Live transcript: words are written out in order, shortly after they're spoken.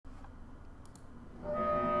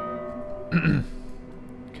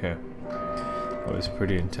Okay. That was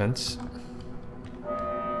pretty intense.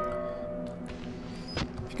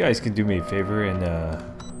 If you guys can do me a favor and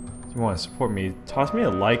if you want to support me, toss me a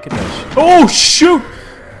like and that oh shoot!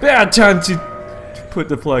 Bad time to put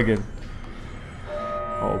the plug in.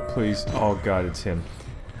 Oh please. Oh god, it's him.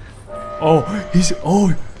 Oh, he's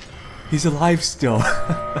alive still.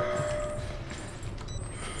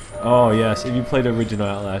 Oh yes, if you played the original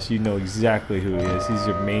Outlast, you know exactly who he is. He's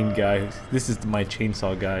your main guy. This is my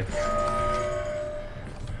chainsaw guy.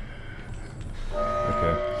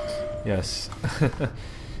 Okay. Yes.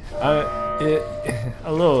 A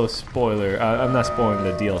little spoiler. I'm not spoiling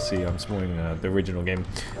the DLC. I'm spoiling the original game.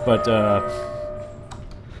 But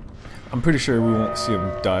I'm pretty sure we won't see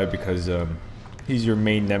him die because he's your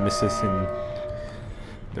main nemesis in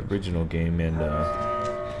the original game, and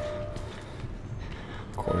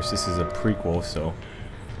of course this is a prequel, so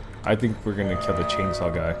I think we're gonna kill the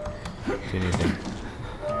chainsaw guy, if anything.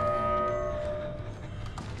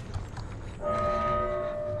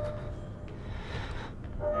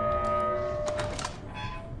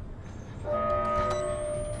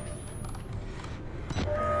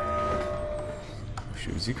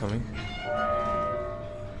 Shoot, is he coming?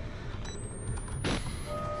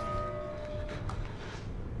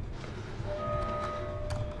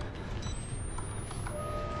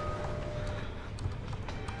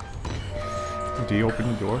 Did he open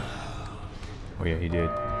the door? Oh yeah, he did.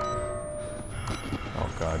 Oh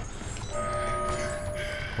god.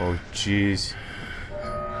 Oh jeez.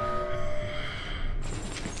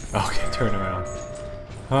 Okay, turn around.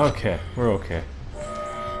 Okay, we're okay.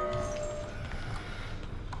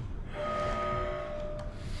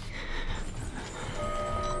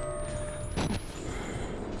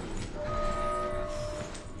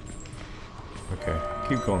 Okay,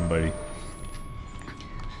 keep going, buddy.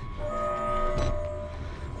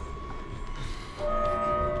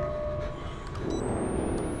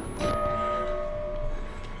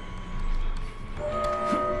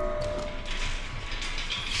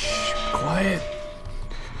 Quiet.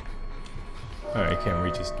 Alright, I can't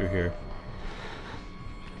reach us through here.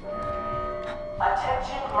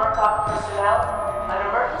 Attention Murkoff personnel, an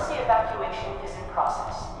emergency evacuation is in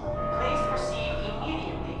process. Please proceed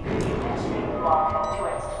immediately to the administrative block to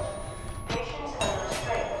exit. Patients under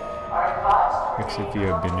restraint are advised to Exit the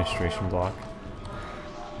administration block.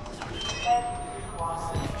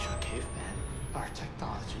 Caveman, our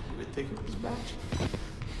technology, you would think it was magic.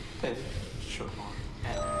 And sure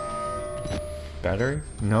Battery?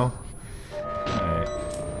 No. Alright.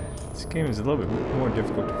 This game is a little bit more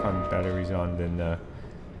difficult to find batteries on than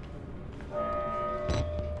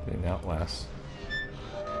Outlast.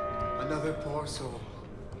 Another poor soul.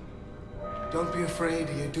 Don't be afraid,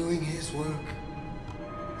 you're doing his work,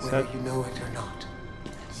 whether you know it or not.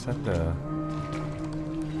 Is that the...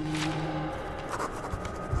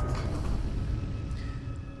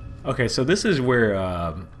 Okay, so this is where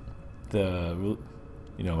the,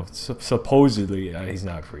 you know, supposedly, he's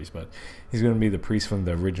not a priest, but he's going to be the priest from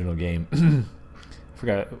the original game. I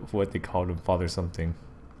forgot what they called him, Father something.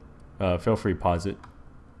 Feel free to pause it.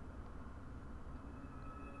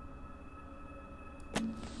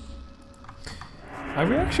 I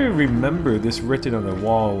actually remember this written on the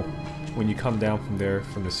wall when you come down from there,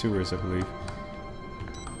 from the sewers, I believe.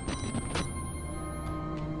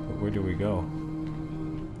 But where do we go?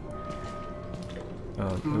 You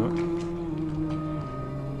know what?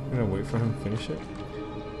 I'm gonna wait for him to finish it.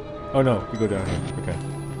 Oh no, we go down here. Okay.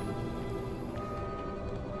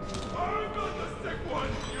 I'm not the sick one,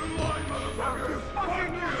 you lying motherfuckers!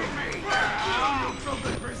 Fucking you!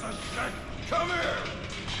 Something piece of shit! Come here!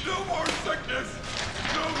 No more sickness!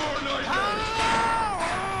 No more nightmares!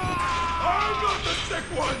 I'm not the sick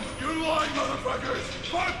one, you lying motherfuckers!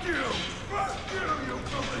 Fuck you! Fuck you, you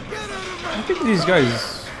filthy piece of shit! I think these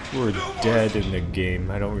guys were dead in the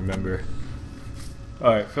game. I don't remember.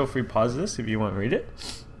 Alright, feel free to pause this if you want to read it.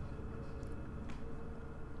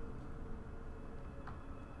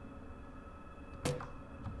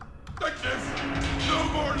 Sickness! No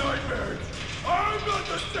more nightmares! I'm not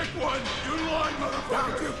the sick one! You lying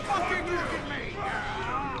motherfuckers! Don't you fucking look at me!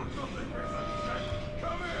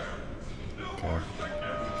 Come here! No more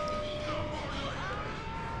sickness! No more nightmares!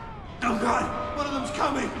 Oh god! One of them's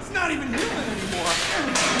coming! It's not even human anymore!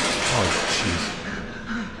 Oh,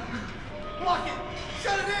 jeez. Lock it!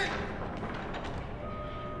 Shut it in!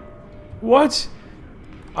 What?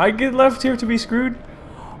 I get left here to be screwed?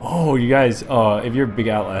 Oh, you guys, if you're a big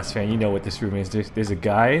Outlast fan, you know what this room is. There's a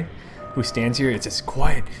guy who stands here. It says,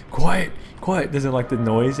 quiet, quiet, quiet. Doesn't like the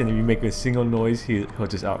noise, and if you make a single noise, he'll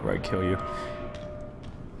just outright kill you.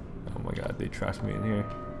 Oh my god, they trapped me in here.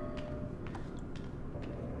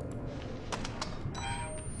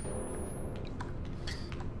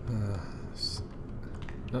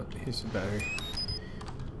 Piece of battery.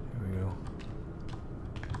 There we go.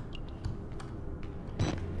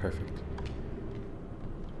 Perfect.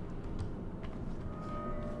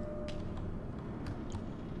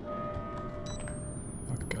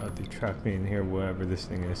 Oh god, they trapped me in here, whatever this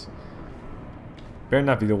thing is. Better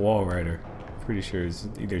not be the wall rider. Pretty sure it's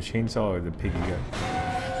either chainsaw or the piggy guy.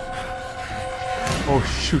 Oh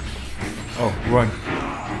shoot! Oh, run!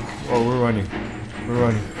 Oh, we're running. We're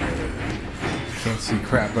running. Can't see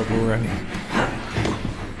crap, but we're running.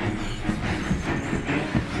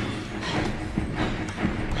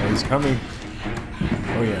 Oh, he's coming.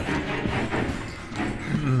 Oh yeah.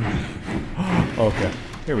 Okay,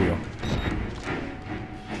 here we go.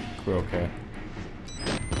 We're okay.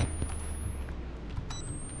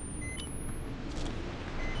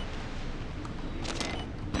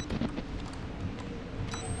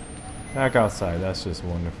 Back outside, that's just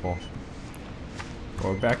wonderful.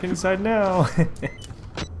 We're back inside now.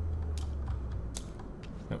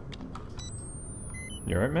 Nope.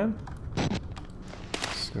 You alright, man?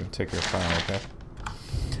 Just gonna take your file, okay?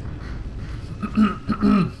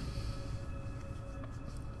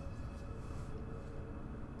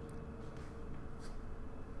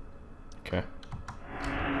 Okay.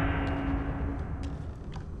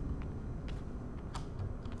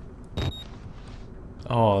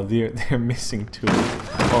 Oh, they're missing two.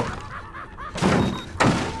 Oh.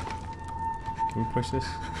 Can we push this?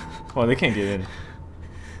 Oh, they can't get in.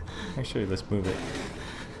 Actually, let's move it.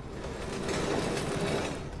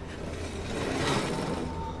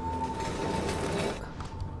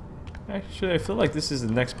 Actually, I feel like this is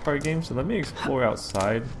the next part of the game, so let me explore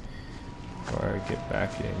outside before I get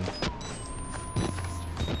back in.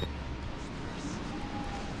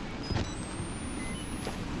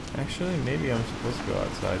 Actually, maybe I'm supposed to go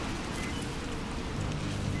outside.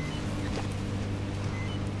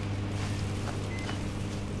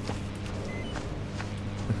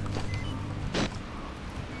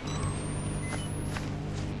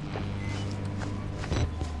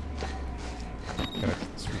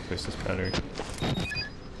 Let's replace this battery.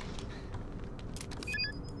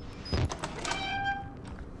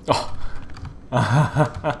 Oh!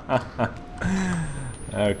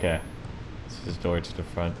 Okay. This is door to the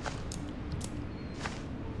front.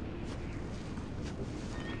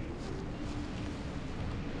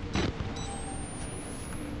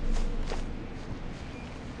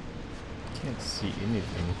 Can't see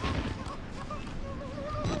anything.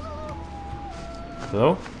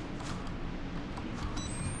 Hello?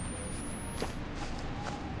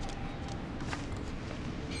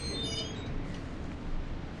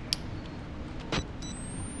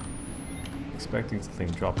 Expecting something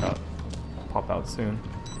to pop out soon.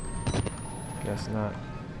 Guess not.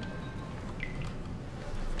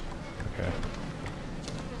 Okay.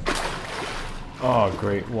 Oh,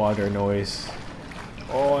 great water noise.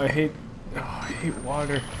 Oh, I hate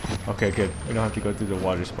water. Okay, good. We don't have to go through the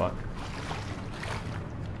water spot.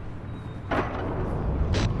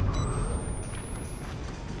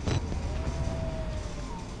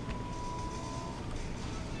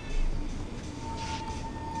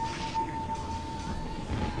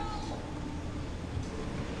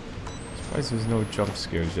 There's no jump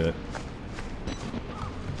scares yet.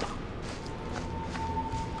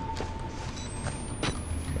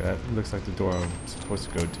 Yeah, that looks like the door I'm supposed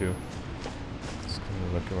to go to. Just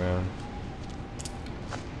gonna look around.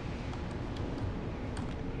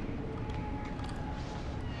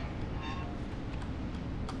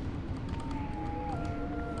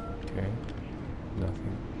 Okay,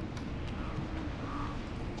 nothing.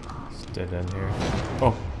 It's dead end here.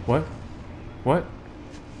 Oh, what? What?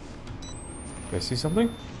 Did I see something?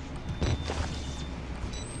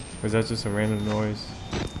 Or is that just a random noise?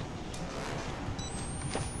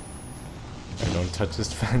 I don't touch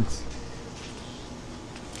this fence.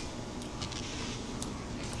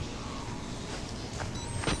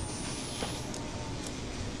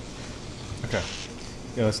 Okay.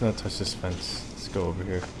 Yeah, let's not touch this fence. Let's go over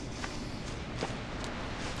here.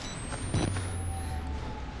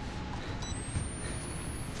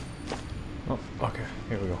 Oh, okay.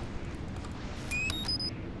 Here we go.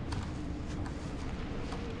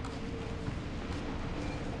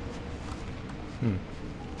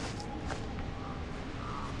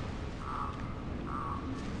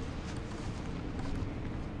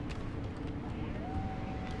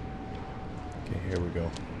 Okay, here we go.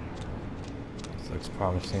 This looks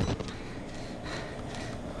promising.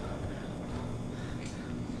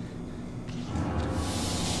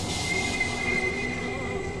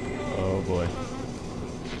 Oh boy.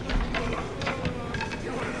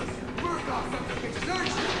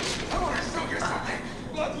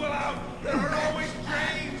 Blood will out! There are always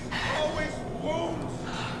drains!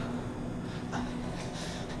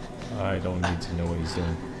 I don't need to know what he's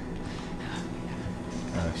doing.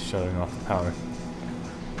 Shutting off the power.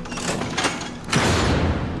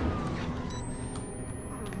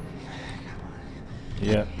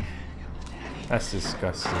 Yep. That's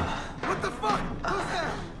disgusting. What the fuck? Who's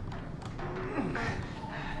that?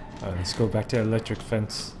 Let's go back to the electric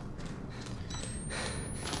fence.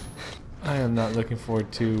 I am not looking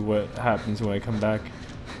forward to what happens when I come back.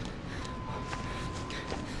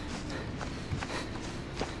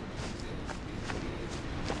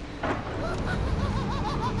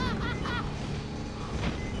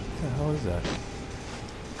 What the hell is that?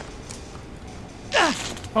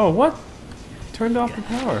 Oh, what? Turned off the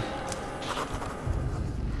power.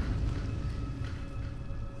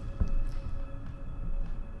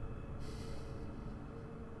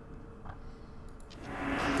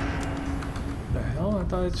 The hell? I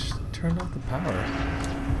thought it just turned off the power.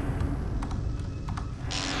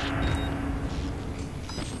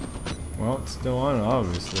 Well, it's still on,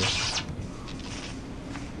 obviously.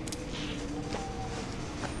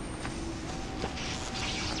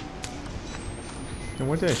 And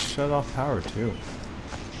when did I shut off power too?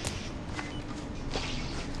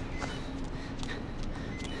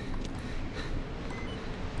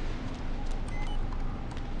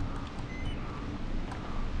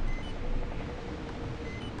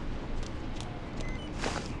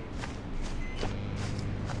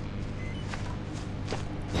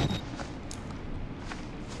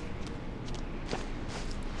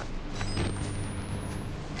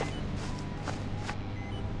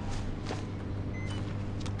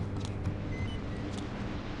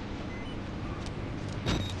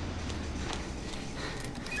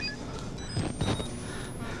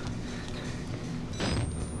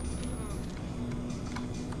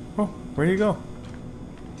 Oh, where'd he go?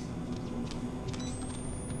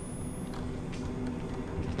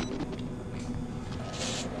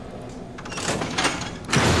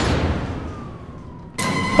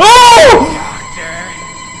 Oh!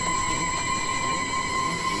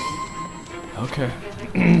 Okay.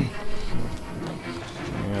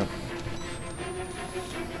 Yep.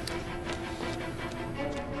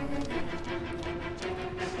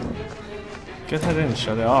 Guess I didn't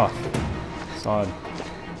shut it off. It's odd.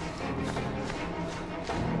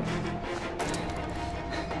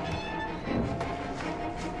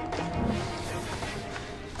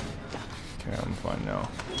 Okay, I'm fine now.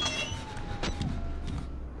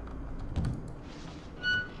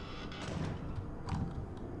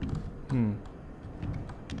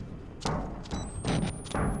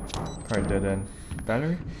 Probably dead end.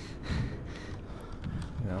 Battery?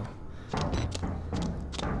 No.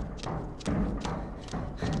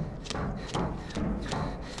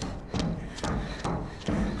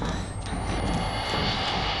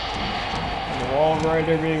 The wall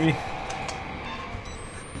rider, baby.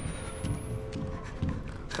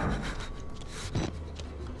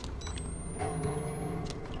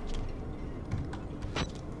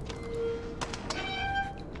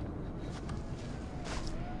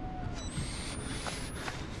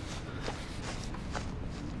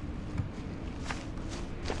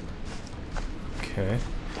 Okay.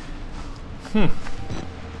 What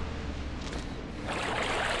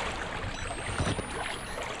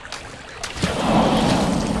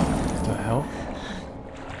the hell?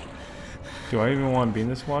 Do I even want to be in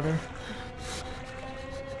this water?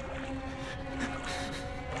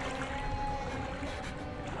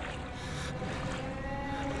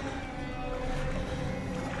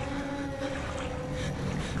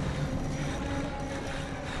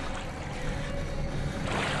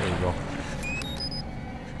 There you go.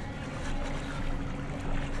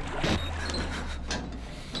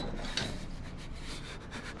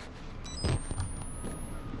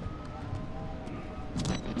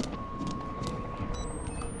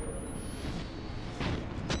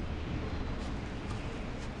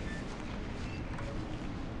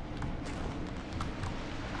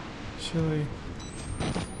 Chili.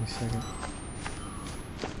 Wait a second.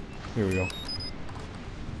 Here we go.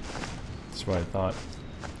 That's what I thought.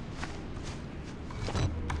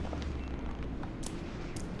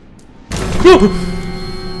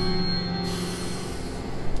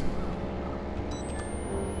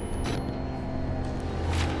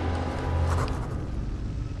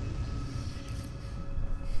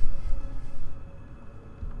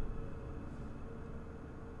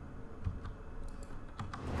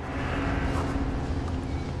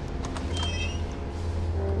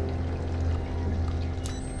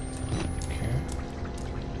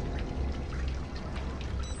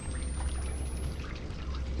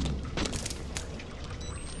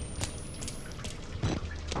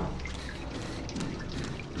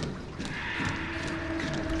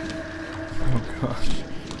 Oh gosh.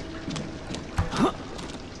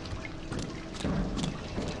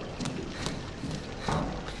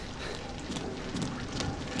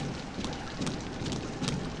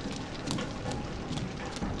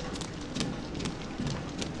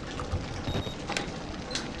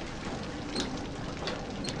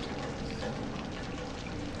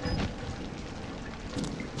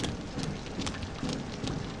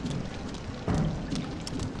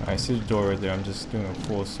 I see the door right there. I'm just doing a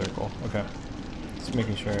full circle. Okay. Just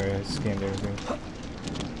making sure I scanned everything.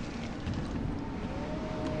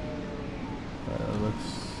 It looks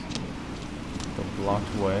like a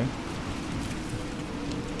blocked way.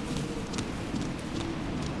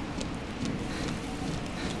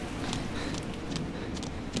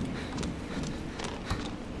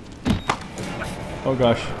 Oh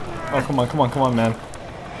gosh. Oh, come on, come on, come on, man.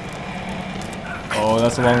 Oh,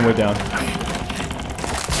 that's a long way down.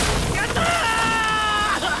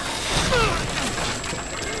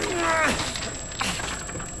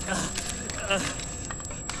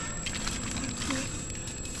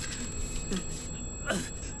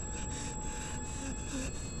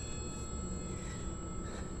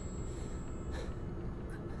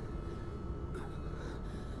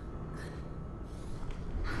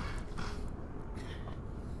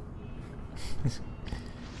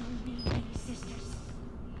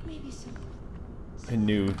 I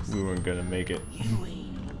knew we weren't gonna make it. You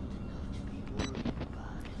ain't old enough to be worried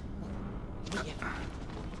about it. We have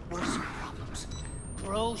worse problems.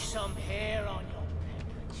 Grow some hair on your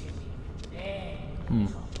neck, Jimmy. Then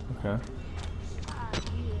Okay. I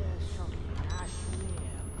hear something, I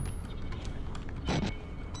swear.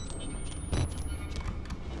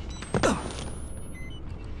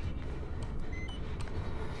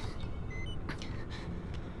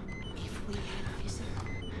 If we had a visitor,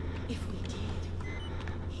 if we did,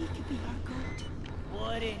 he could be our goat.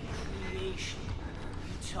 What in creation are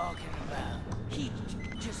you talking about? He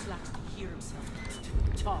just likes to hear himself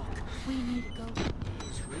talk. We need a goat.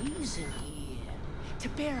 There's reason here. To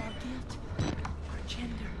bear our guilt, our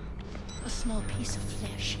gender, a small piece of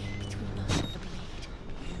flesh between us and the blade.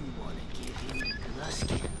 You want to give him the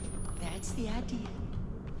Gluskin? That's the idea.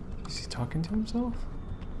 Is he talking to himself?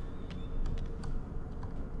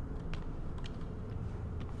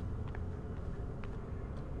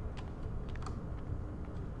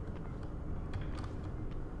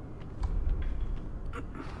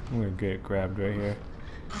 I'm gonna get grabbed right here.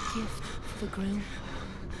 A gift for the groom.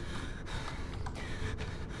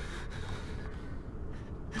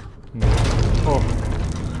 No. Oh.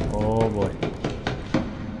 Oh boy.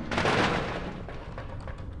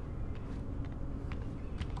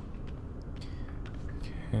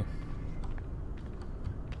 Okay.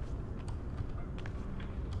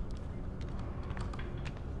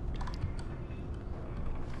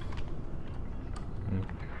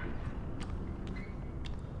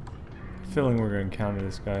 Feeling we're gonna encounter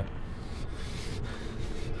this guy.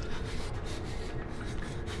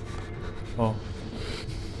 Oh.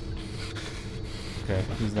 Okay,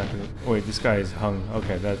 he's not gonna. Oh, wait, this guy is hung.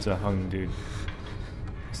 Okay, that's a hung dude.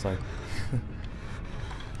 It's like.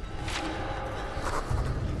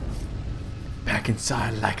 Back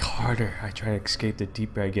inside, like harder. I try to escape, the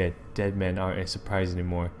deeper I get. Dead men aren't a surprise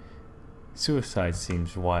anymore. Suicide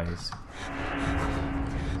seems wise.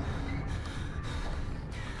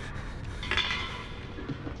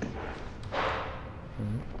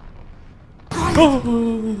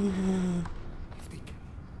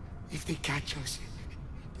 If they catch us,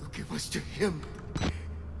 they'll give us to him.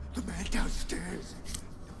 The man downstairs.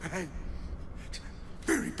 The man.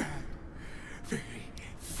 Very bad. Very,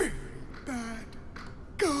 very bad.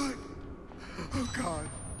 God. Oh, God.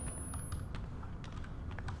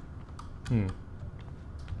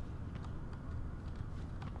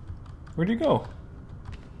 Where'd he go?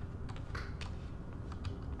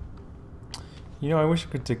 You know, I wish I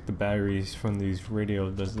could take the batteries from these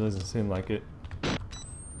radios. Doesn't seem like it.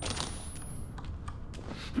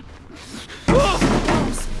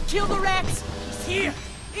 Walls! Kill the Rex! He's here!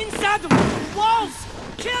 Inside the walls!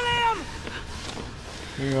 Kill him!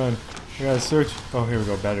 Hang on. I gotta search. Oh, here we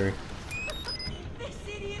go. Battery. This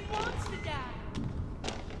idiot wants to die!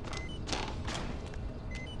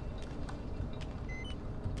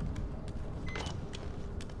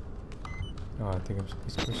 Oh, I think I'm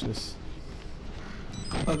supposed to push this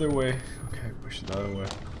other way. Okay, push it the other way.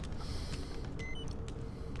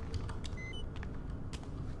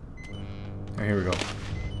 Oh, here we go.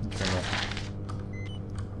 Turn up.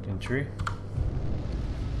 Entry.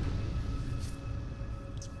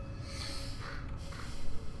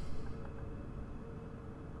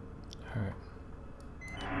 Alright.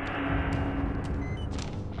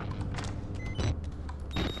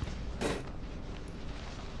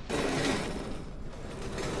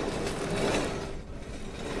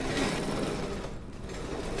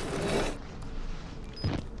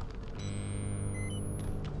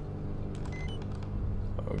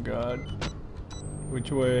 Oh god. Which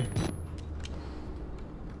way?